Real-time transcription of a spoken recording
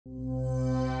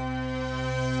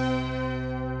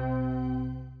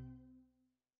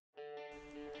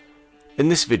In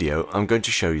this video, I'm going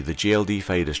to show you the GLD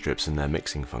fader strips and their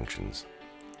mixing functions.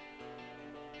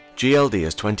 GLD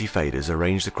has 20 faders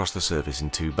arranged across the surface in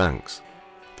two banks.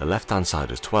 The left-hand side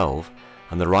has 12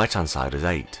 and the right-hand side has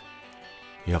 8.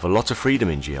 You have a lot of freedom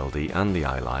in GLD and the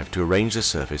iLive to arrange the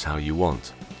surface how you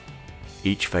want.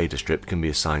 Each fader strip can be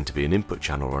assigned to be an input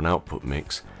channel or an output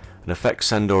mix, an effect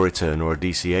send or return or a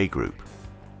DCA group.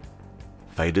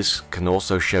 Faders can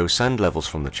also show send levels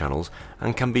from the channels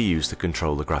and can be used to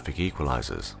control the graphic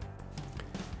equalizers.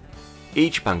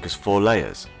 Each bank has 4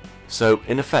 layers, so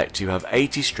in effect you have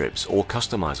 80 strips all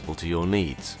customizable to your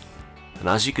needs. And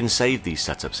as you can save these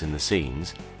setups in the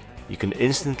scenes, you can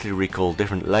instantly recall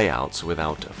different layouts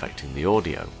without affecting the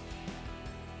audio.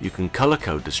 You can color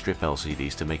code the strip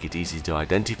LCDs to make it easy to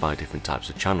identify different types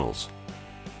of channels.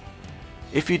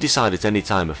 If you decide at any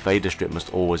time a fader strip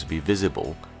must always be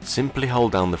visible, simply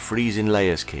hold down the Freeze in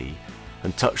Layers key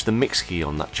and touch the Mix key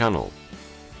on that channel.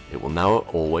 It will now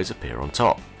always appear on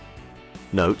top.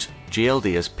 Note,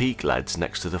 GLD has peak LEDs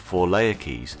next to the 4 layer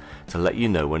keys to let you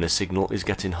know when a signal is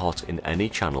getting hot in any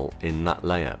channel in that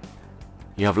layer.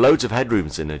 You have loads of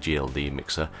headrooms in a GLD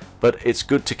mixer, but it's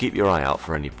good to keep your eye out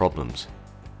for any problems.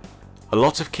 A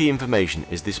lot of key information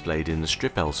is displayed in the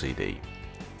strip LCD.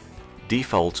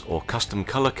 Default or custom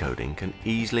color coding can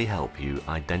easily help you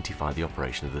identify the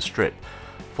operation of the strip.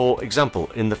 For example,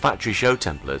 in the factory show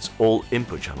templates, all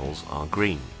input channels are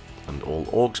green and all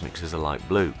AUX mixes are light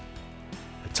blue.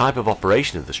 The type of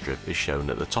operation of the strip is shown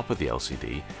at the top of the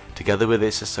LCD together with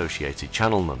its associated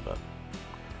channel number.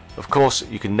 Of course,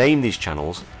 you can name these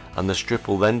channels and the strip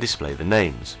will then display the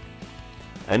names.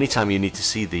 Anytime you need to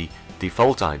see the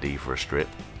default ID for a strip,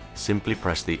 simply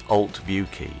press the Alt View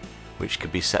key, which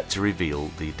can be set to reveal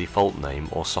the default name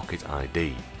or socket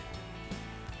ID.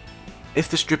 If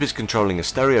the strip is controlling a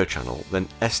stereo channel, then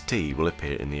ST will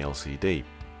appear in the LCD.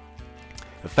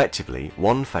 Effectively,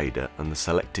 one fader and the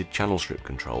selected channel strip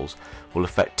controls will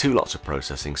affect 2 lots of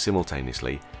processing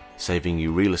simultaneously, saving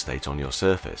you real estate on your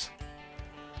surface.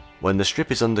 When the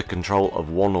strip is under control of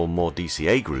 1 or more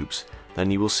DCA groups, then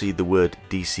you will see the word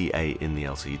DCA in the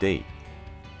LCD.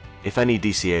 If any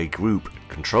DCA group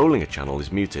controlling a channel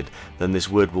is muted, then this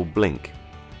word will blink,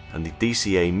 and the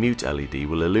DCA mute LED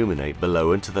will illuminate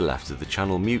below and to the left of the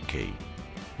channel mute key,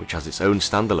 which has its own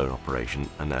standalone operation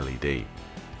and LED.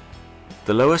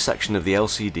 The lower section of the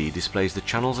LCD displays the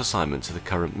channel's assignment to the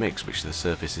current mix which the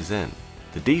surface is in.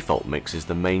 The default mix is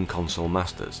the main console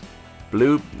masters.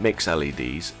 Blue mix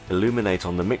LEDs illuminate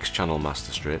on the mix channel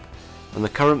master strip, and the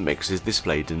current mix is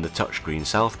displayed in the touchscreen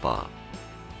south bar.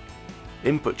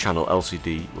 Input channel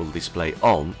LCD will display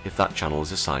on if that channel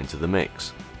is assigned to the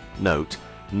mix. Note,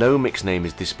 no mix name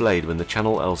is displayed when the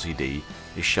channel LCD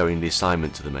is showing the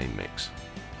assignment to the main mix.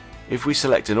 If we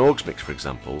select an AUX mix for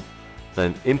example,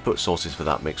 then input sources for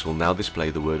that mix will now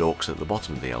display the word AUX at the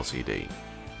bottom of the LCD.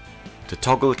 To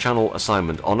toggle the channel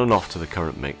assignment on and off to the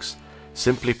current mix,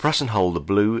 simply press and hold the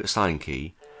blue assign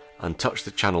key and touch the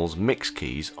channel's mix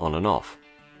keys on and off.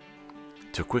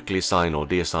 To quickly assign or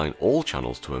deassign all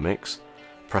channels to a mix,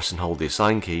 press and hold the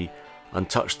assign key and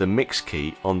touch the mix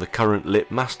key on the current lit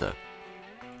master.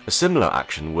 A similar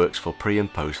action works for pre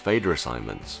and post fader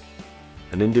assignments.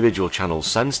 An individual channel's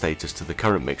send status to the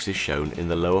current mix is shown in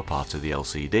the lower part of the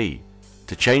LCD.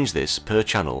 To change this per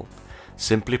channel,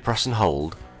 simply press and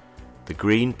hold the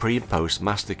green pre and post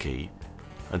master key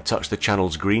and touch the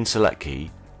channel's green select key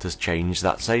to change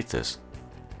that status.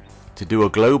 To do a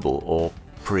global or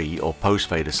pre or post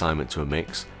fade assignment to a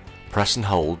mix, press and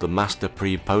hold the master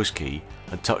pre and post key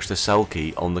and touch the cell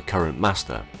key on the current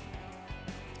master.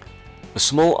 A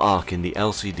small arc in the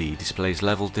LCD displays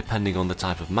levels depending on the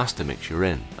type of master mix you're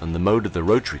in and the mode of the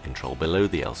rotary control below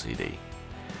the LCD.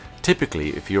 Typically,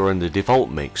 if you're in the default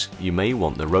mix, you may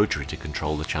want the rotary to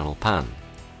control the channel pan.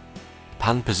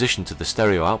 Pan position to the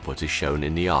stereo output is shown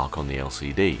in the arc on the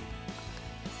LCD.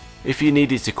 If you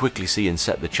needed to quickly see and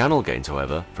set the channel gains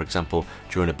however, for example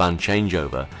during a band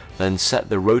changeover, then set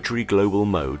the rotary global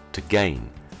mode to gain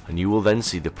and you will then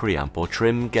see the preamp or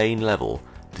trim gain level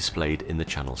displayed in the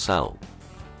channel cell.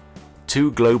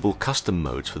 2 global custom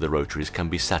modes for the rotaries can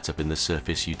be set up in the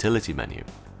surface utility menu.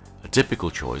 A typical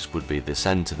choice would be the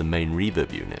send to the main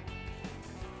reverb unit.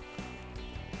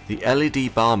 The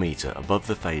LED bar meter above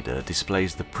the fader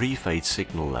displays the pre-fade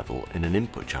signal level in an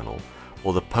input channel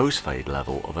or the post-fade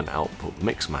level of an output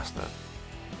mix master.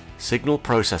 Signal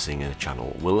processing in a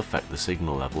channel will affect the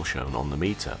signal level shown on the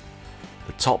meter.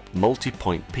 The top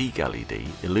multi-point peak LED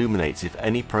illuminates if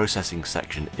any processing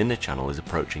section in a channel is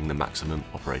approaching the maximum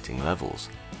operating levels.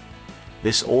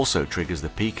 This also triggers the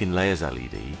peak in layers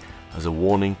LED as a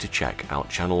warning to check out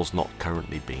channels not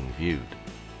currently being viewed.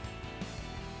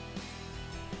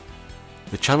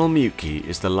 The channel mute key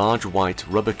is the large white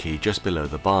rubber key just below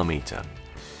the bar meter.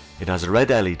 It has a red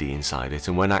LED inside it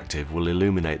and when active will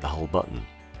illuminate the whole button.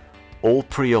 All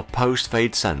pre or post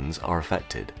fade sends are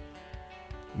affected.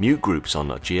 Mute groups on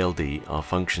GLD are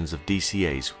functions of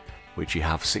DCAs, which you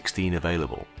have 16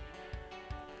 available.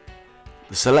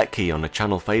 The select key on a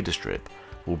channel fader strip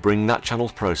will bring that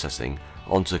channel's processing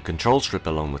onto the control strip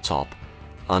along the top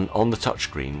and on the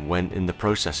touchscreen when in the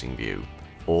processing view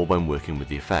or when working with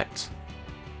the effects.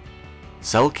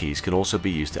 Cell keys can also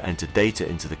be used to enter data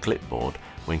into the clipboard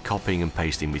when copying and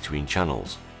pasting between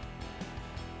channels.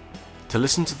 To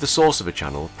listen to the source of a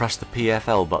channel, press the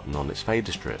PAFL button on its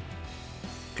fader strip.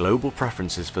 Global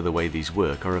preferences for the way these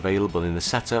work are available in the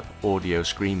Setup Audio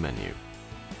screen menu.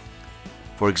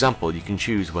 For example, you can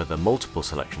choose whether multiple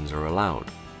selections are allowed.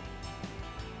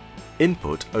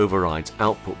 Input overrides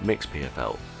Output Mix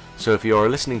PFL, so if you are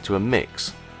listening to a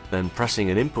mix, then pressing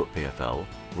an Input PFL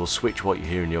will switch what you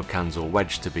hear in your cans or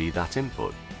wedge to be that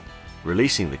input.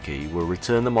 Releasing the key will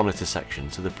return the monitor section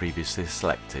to the previously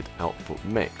selected output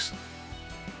mix.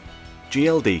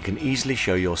 GLD can easily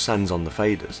show your sends on the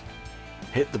faders.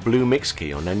 Hit the blue mix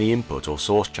key on any input or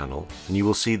source channel and you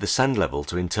will see the send level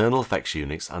to internal effects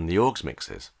units and the aux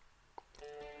mixes.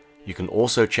 You can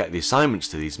also check the assignments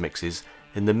to these mixes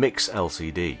in the Mix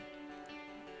LCD.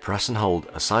 Press and hold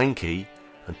Assign key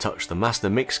and touch the Master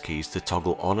Mix keys to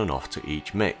toggle on and off to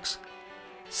each mix.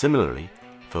 Similarly,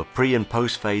 for pre and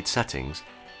post fade settings,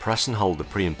 press and hold the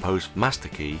pre and post master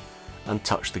key and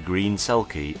touch the green cell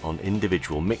key on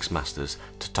individual mix masters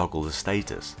to toggle the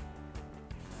status.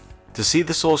 To see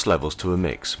the source levels to a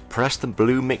mix, press the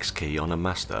blue mix key on a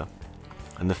master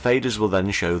and the faders will then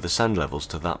show the send levels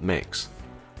to that mix.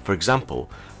 For example,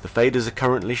 the faders are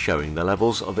currently showing the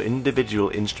levels of individual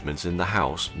instruments in the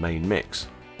house main mix.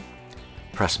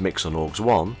 Press mix on aux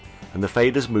 1 and the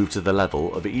faders move to the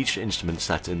level of each instrument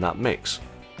set in that mix.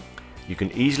 You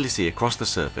can easily see across the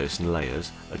surface and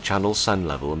layers a channel's send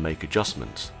level and make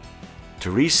adjustments.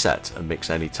 To reset a mix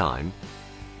any time,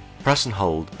 press and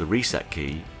hold the reset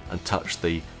key and touch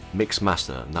the mix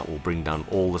master and that will bring down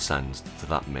all the sends to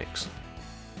that mix.